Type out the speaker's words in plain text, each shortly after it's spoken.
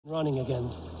Running again.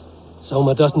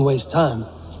 Soma doesn't waste time.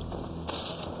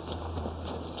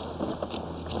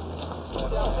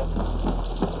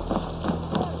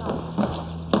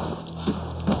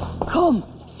 Come,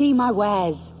 see my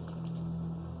wares.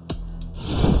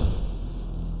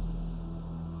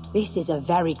 This is a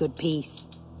very good piece.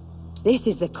 This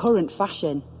is the current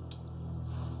fashion.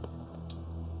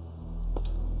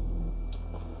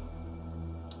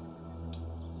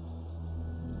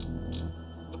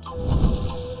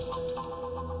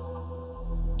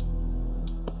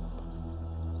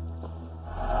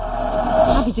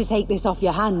 Happy to take this off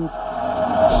your hands.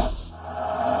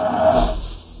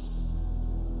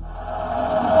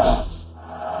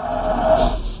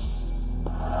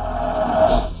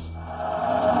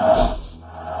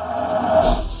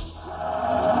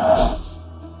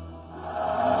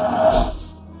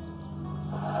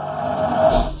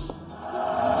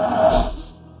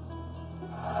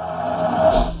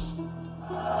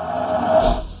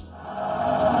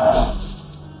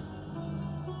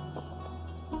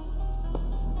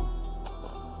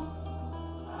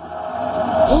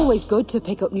 Always good to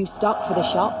pick up new stock for the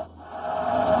shop.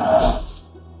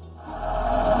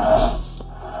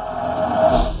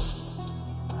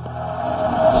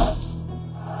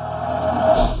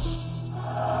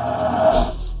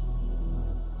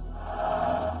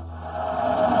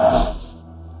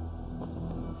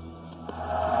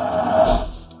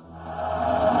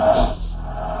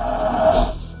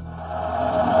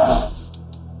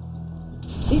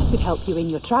 This could help you in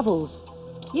your travels.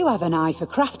 You have an eye for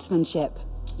craftsmanship.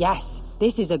 Yes,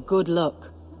 this is a good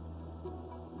look.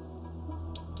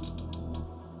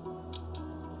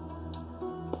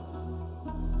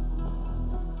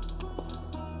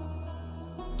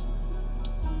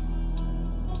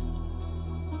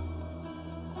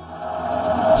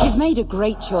 You've made a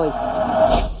great choice.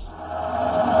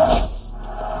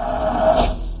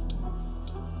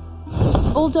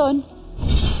 All done.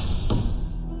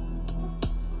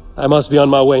 I must be on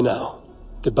my way now.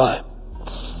 Goodbye.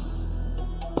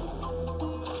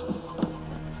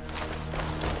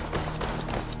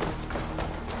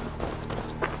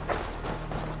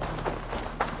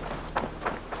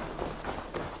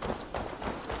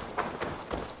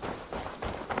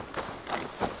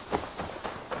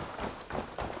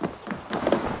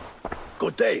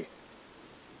 Good day.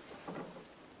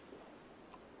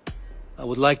 I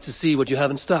would like to see what you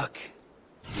have in stock.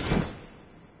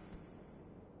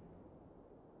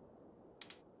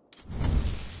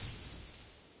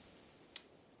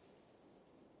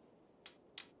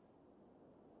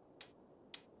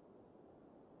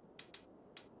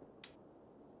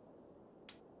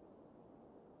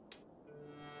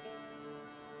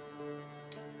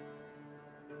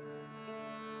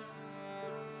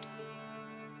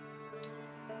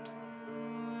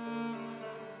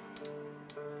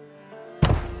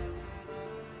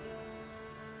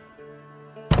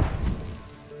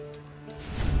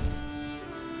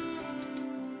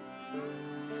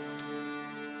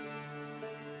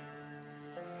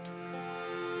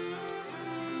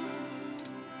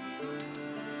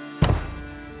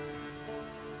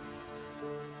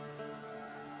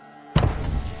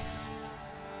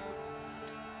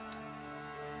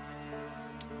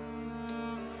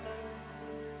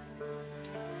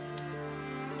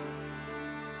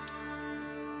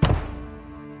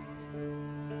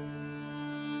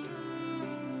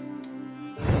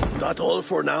 That all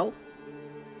for now?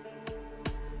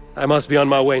 I must be on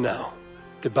my way now.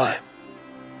 Goodbye.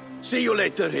 See you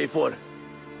later, Eivor.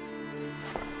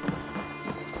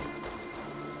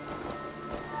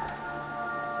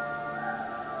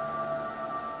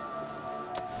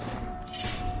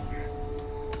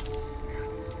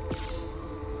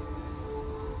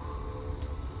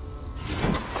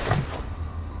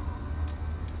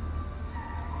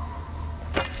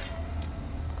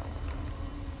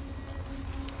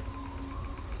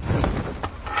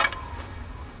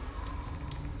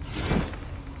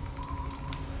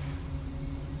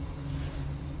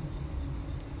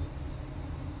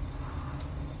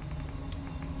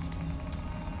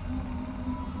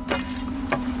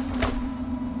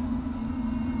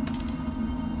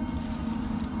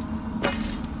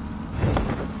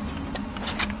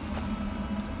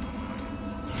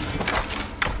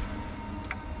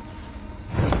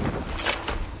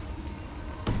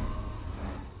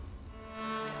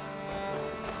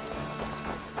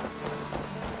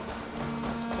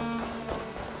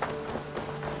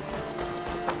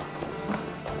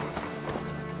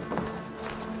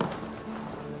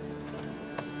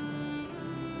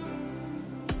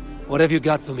 What have you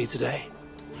got for me today?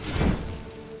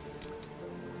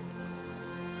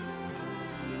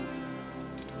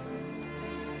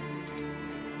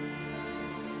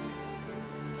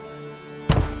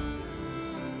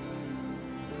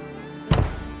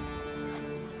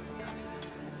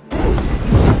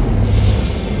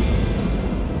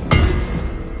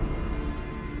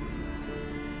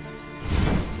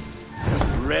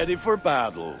 ready for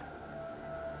battle.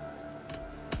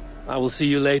 I will see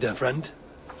you later, friend.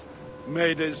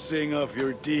 May they sing of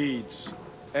your deeds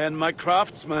and my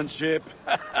craftsmanship.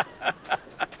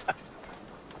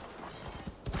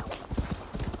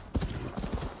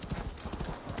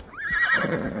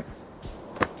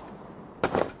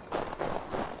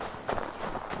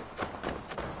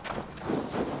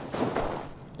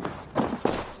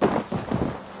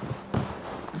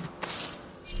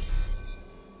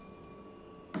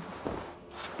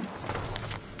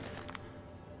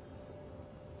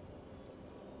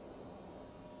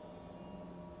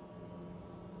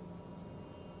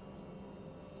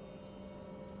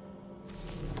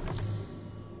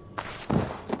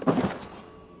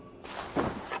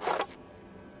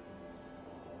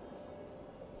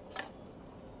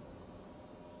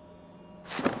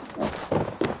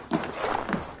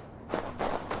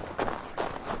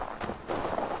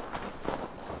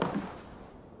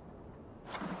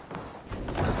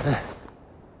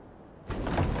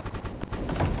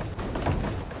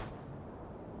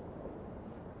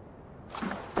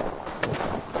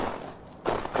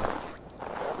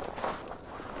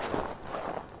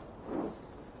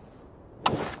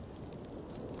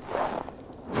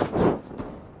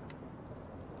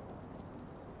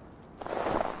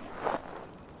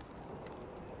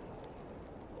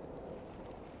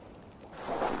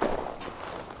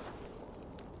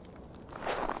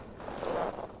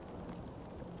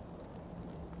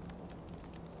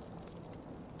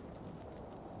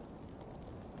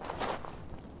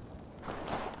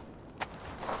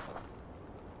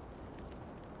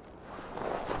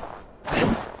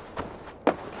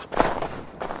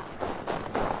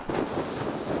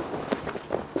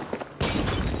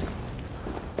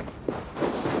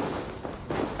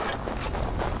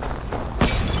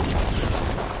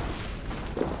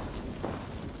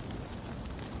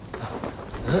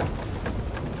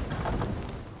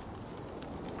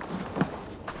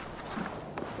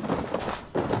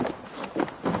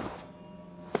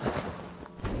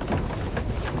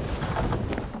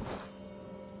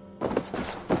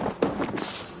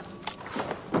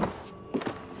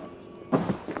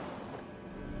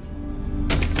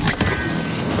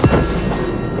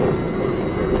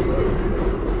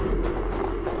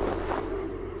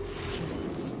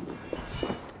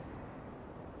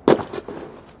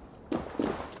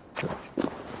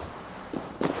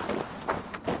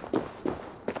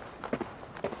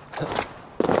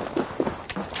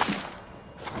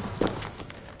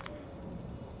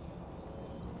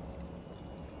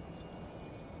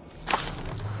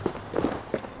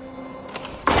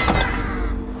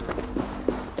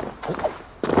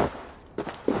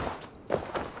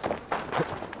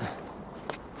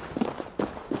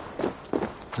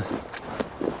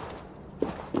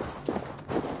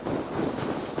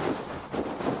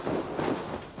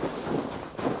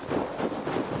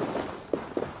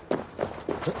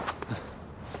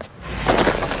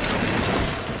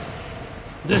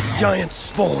 This giant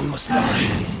spawn must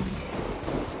die.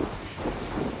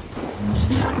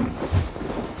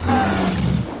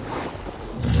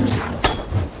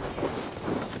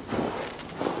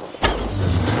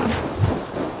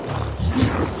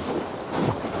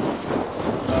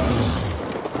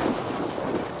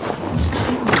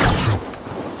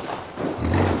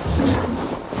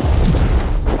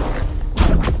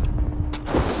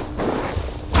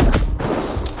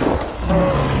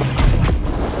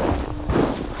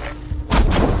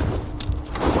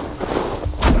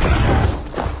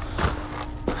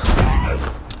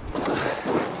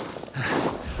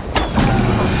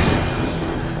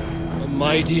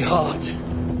 Mighty heart,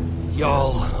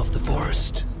 Jarl of the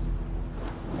Forest.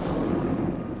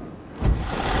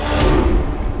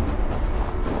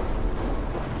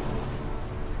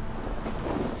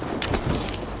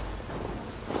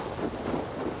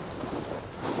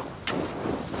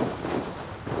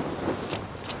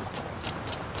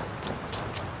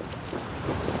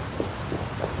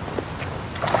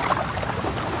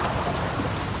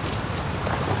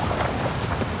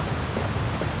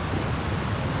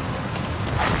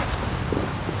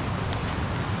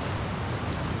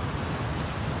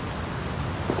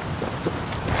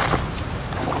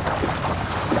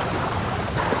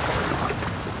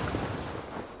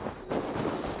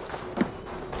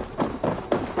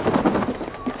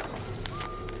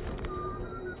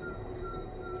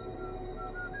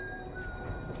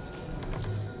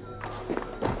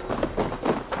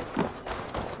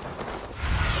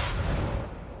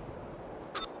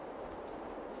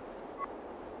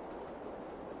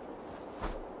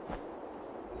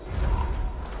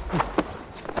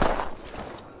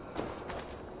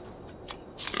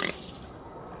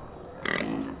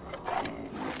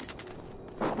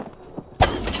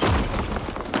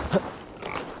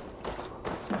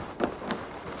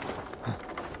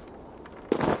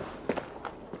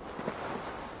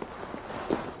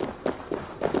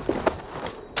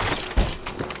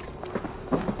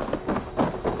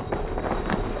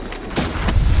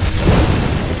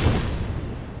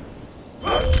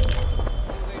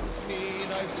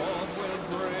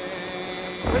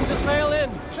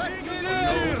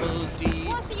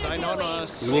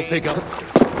 We'll pick up.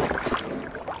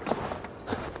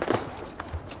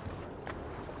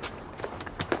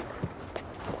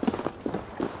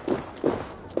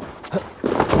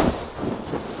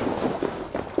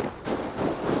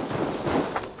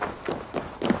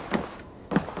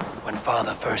 When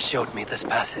Father first showed me this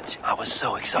passage, I was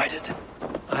so excited.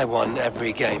 I won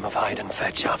every game of hide and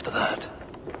fetch after that.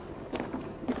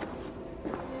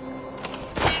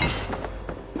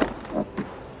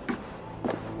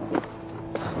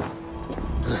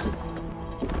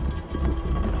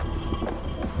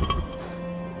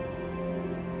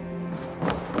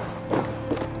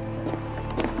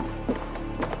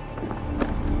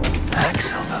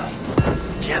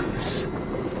 Gems.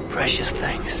 Precious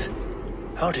things.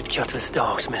 How did Kjotve's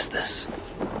dogs miss this?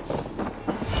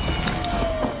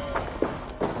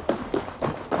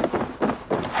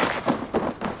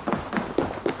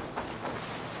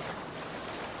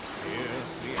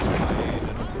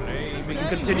 We can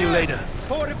continue later.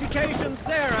 Fortifications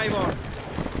there, Eivor.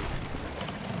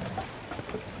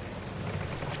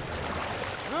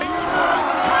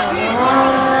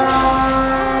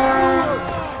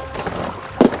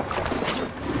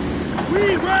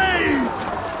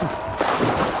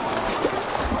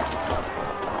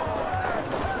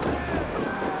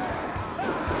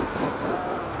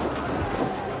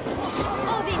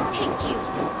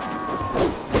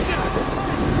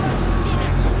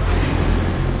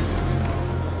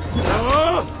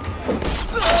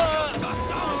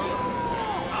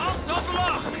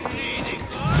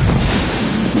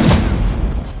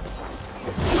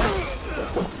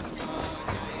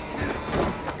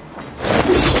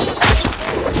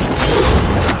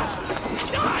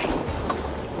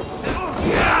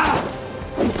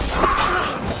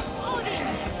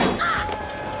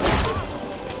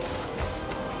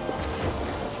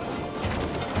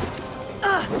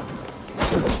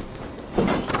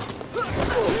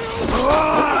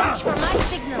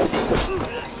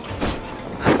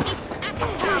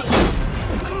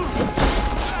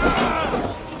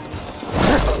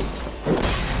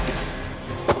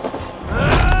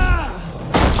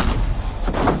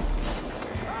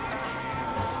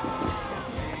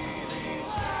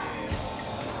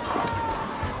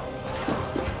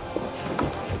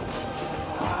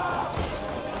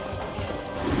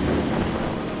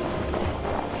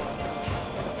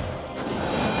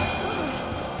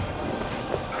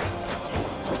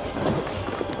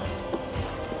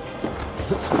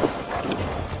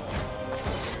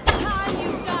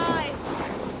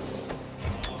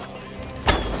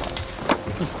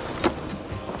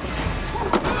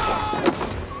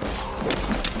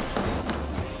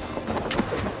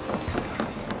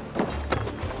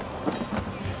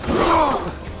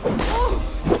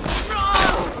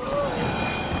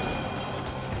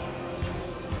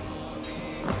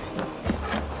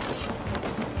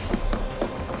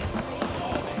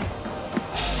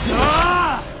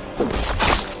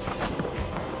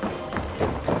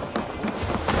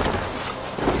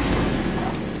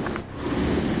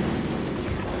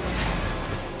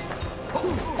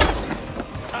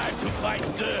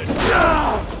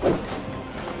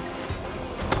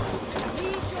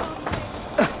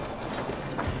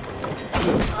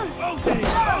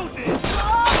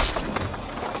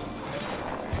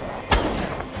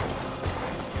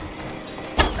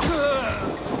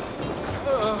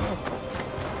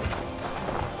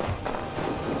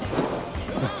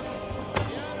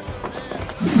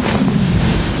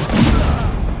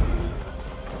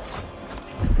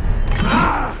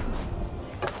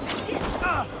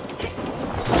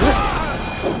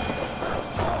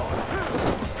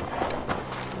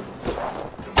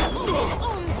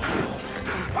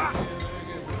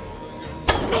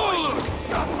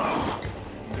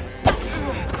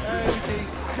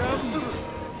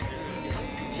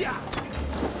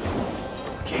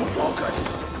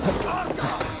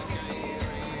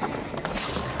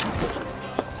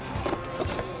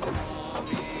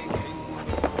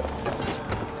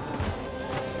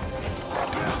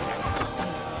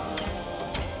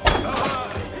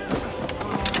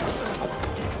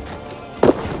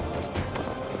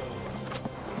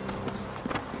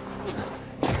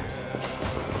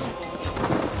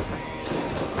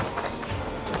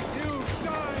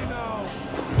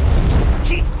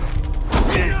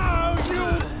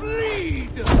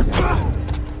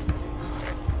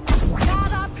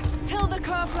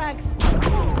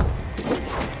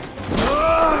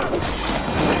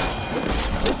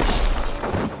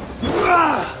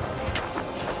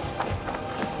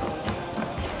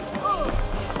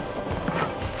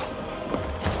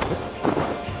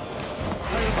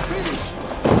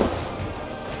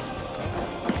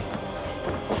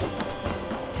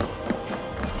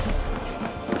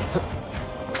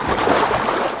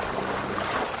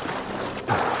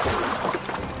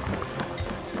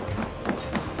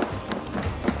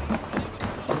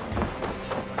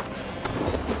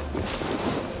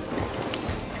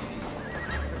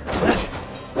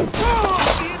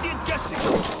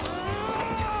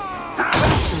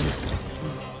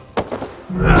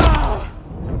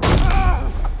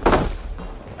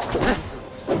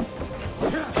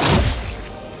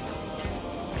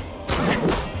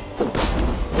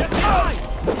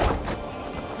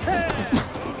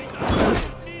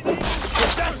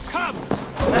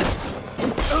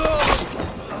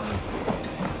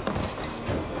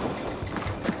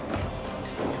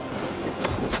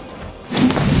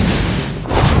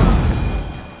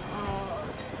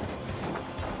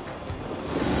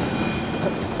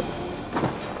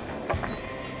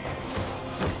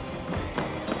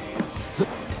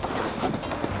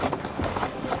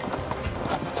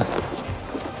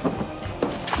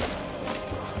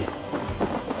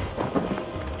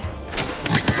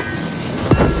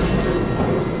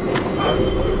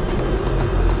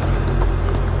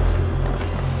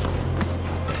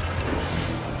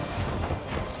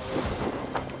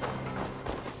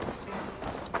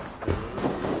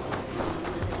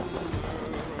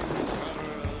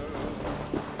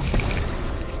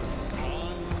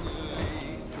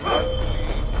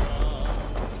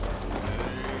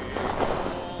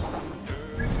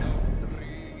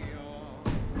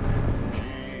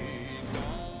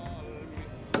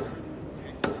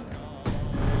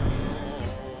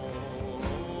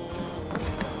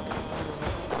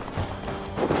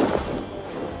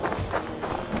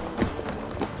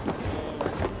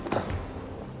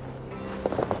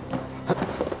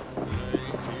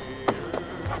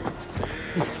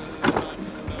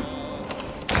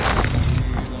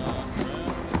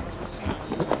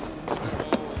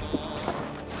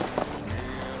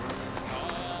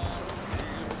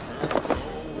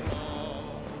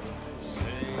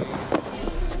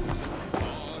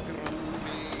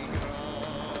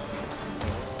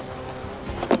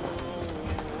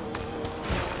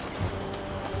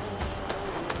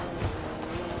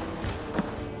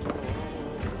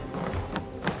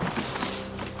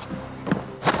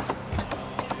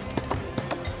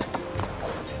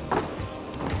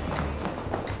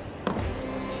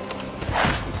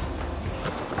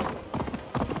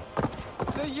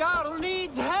 Jarl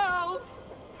needs help!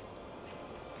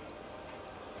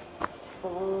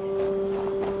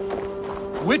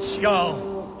 Which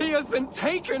Jarl? He has been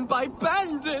taken by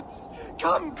bandits!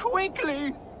 Come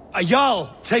quickly! A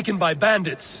Jarl taken by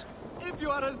bandits. If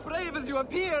you are as brave as you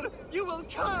appear, you will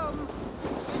come!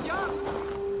 The Jarl...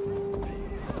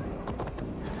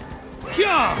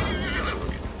 Hyah!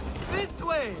 This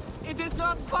way! It is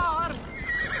not far!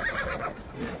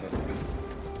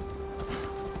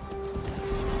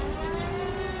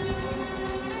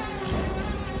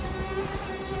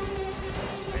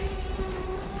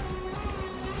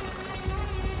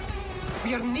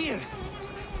 We are near.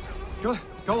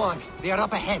 Go on. They are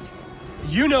up ahead.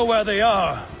 You know where they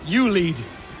are. You lead.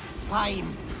 Fine.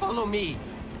 Follow me.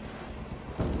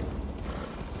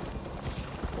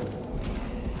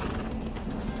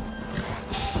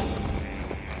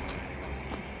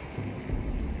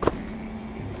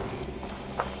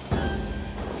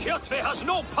 Chalet has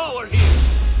no power here.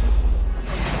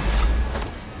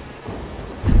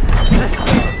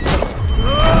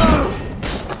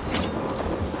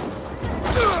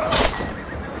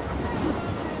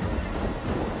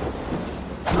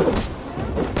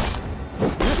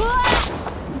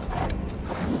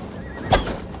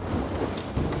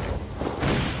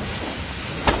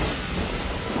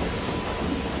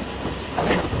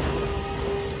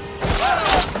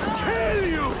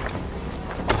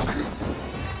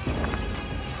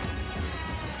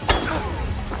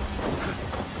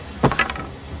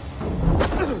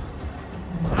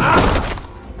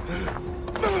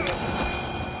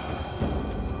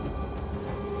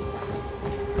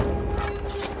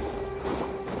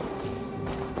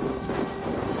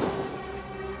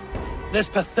 This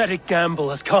pathetic gamble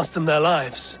has cost them their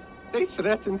lives. They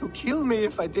threatened to kill me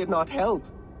if I did not help.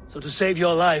 So to save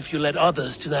your life, you led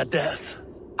others to their death.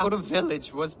 Our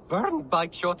village was burned by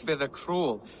Kjotve the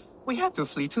Cruel. We had to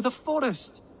flee to the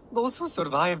forest. Those who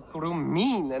survived grew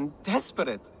mean and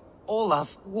desperate.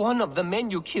 Olaf, one of the men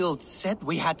you killed, said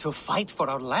we had to fight for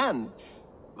our land.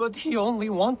 But he only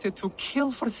wanted to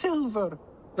kill for silver.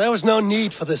 There was no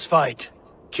need for this fight.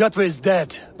 Kjotve is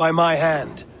dead, by my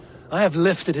hand. I have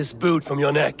lifted his boot from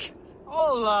your neck.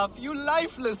 Olaf, you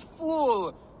lifeless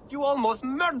fool! You almost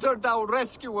murdered our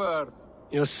rescuer!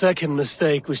 Your second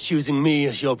mistake was choosing me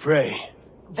as your prey.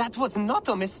 That was not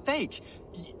a mistake.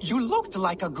 You looked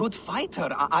like a good fighter.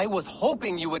 I was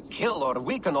hoping you would kill or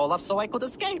weaken Olaf so I could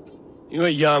escape. You are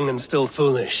young and still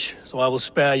foolish, so I will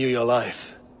spare you your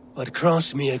life. But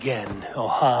cross me again, or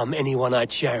harm anyone I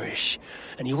cherish,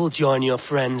 and you will join your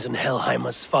friends in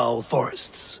Helheimer's foul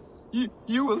forests.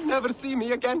 You will never see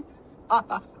me again.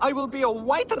 I will be a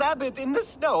white rabbit in the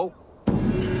snow.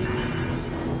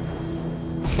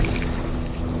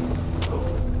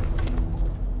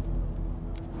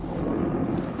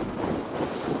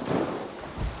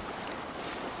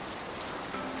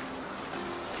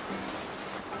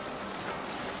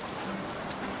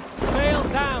 Sail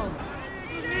down!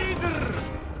 Leader!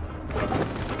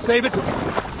 Save it!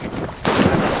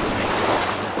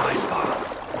 This ice bar.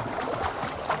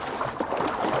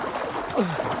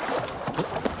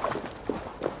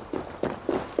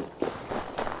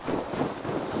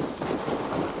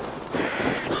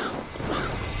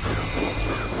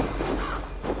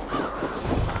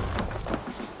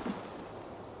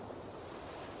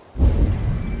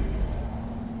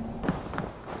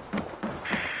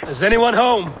 Is anyone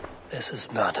home? This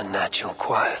is not a natural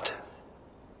quiet.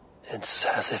 It's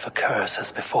as if a curse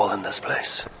has befallen this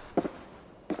place.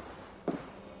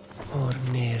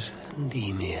 Ornir and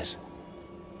Ymir. Ymir.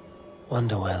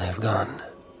 Wonder where they've gone.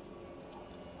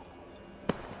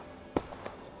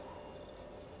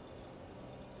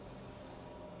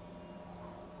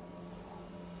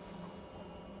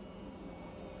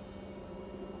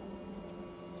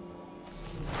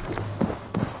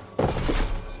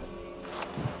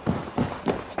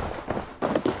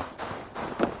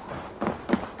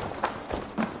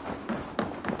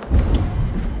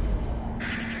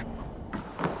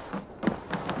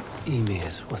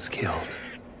 Ymir was killed.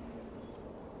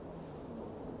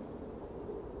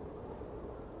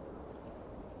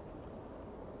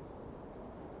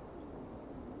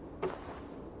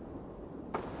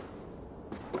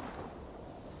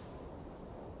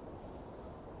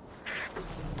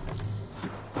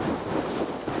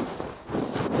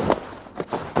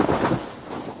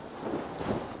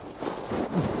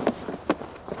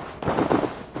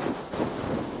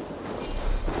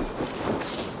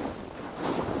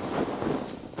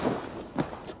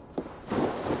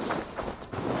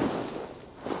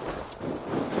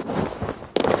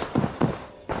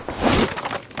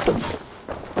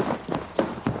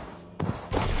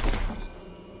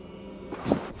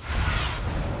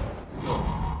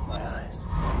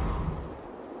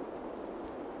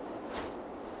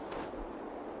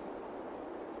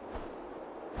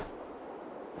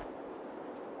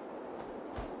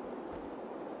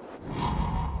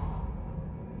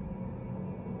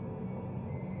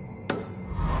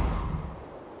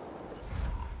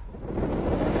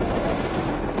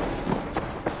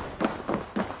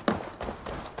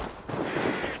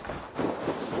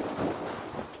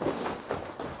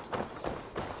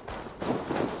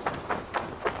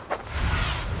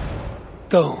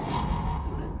 Go.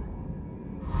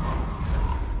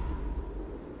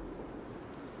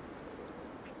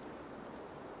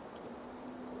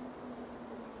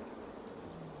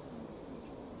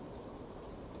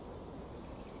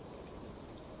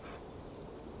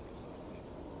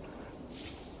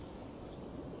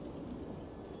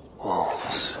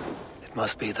 Wolves. It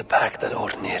must be the pack that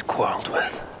Odin had quarreled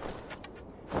with.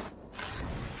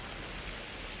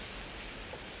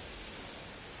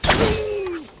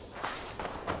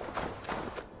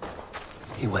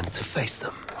 He went to face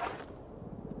them.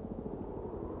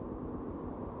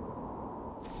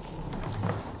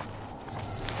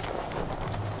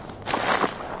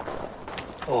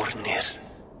 Odinir,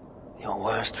 your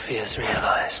worst fears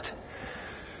realized.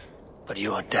 But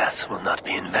your death will not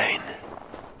be in vain.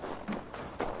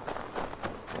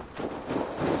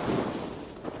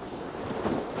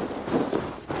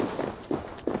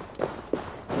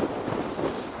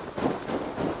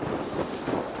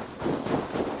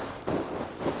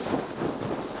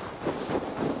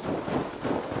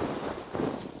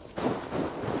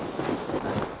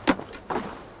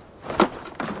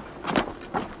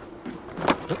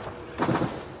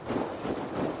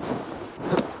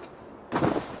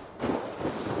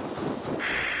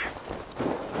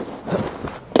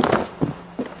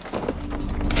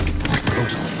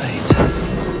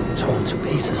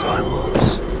 Pieces by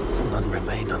wolves. None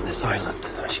remain on this island.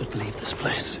 I should leave this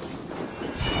place.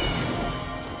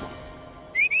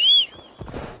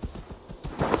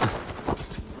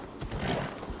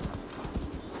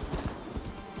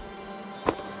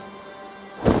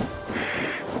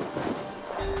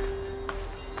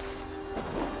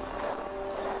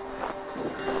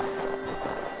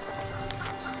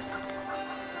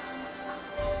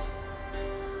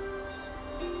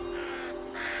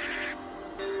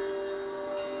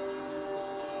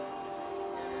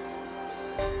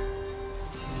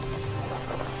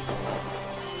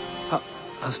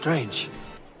 How strange.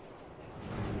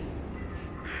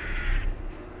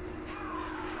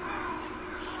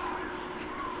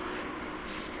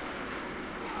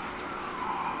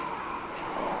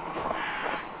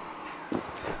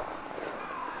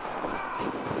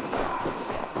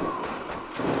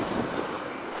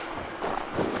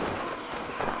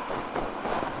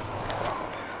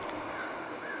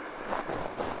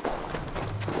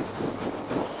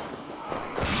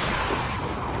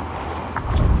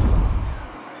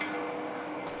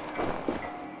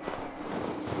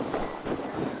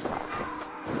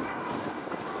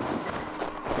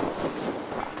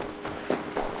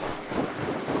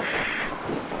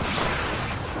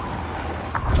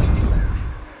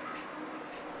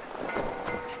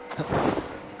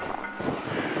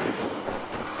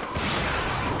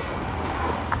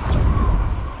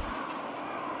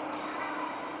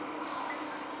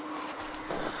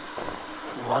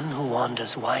 One who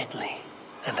wanders widely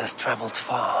and has traveled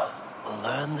far will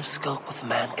learn the scope of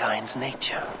mankind's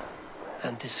nature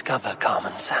and discover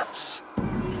common sense.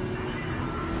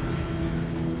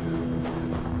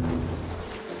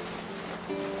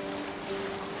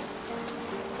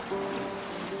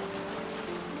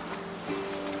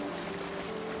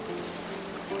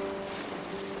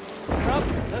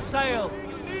 sail!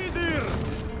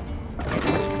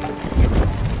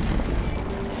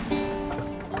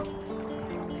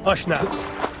 Hush now.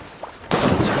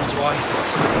 Don't turn twice, I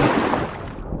say.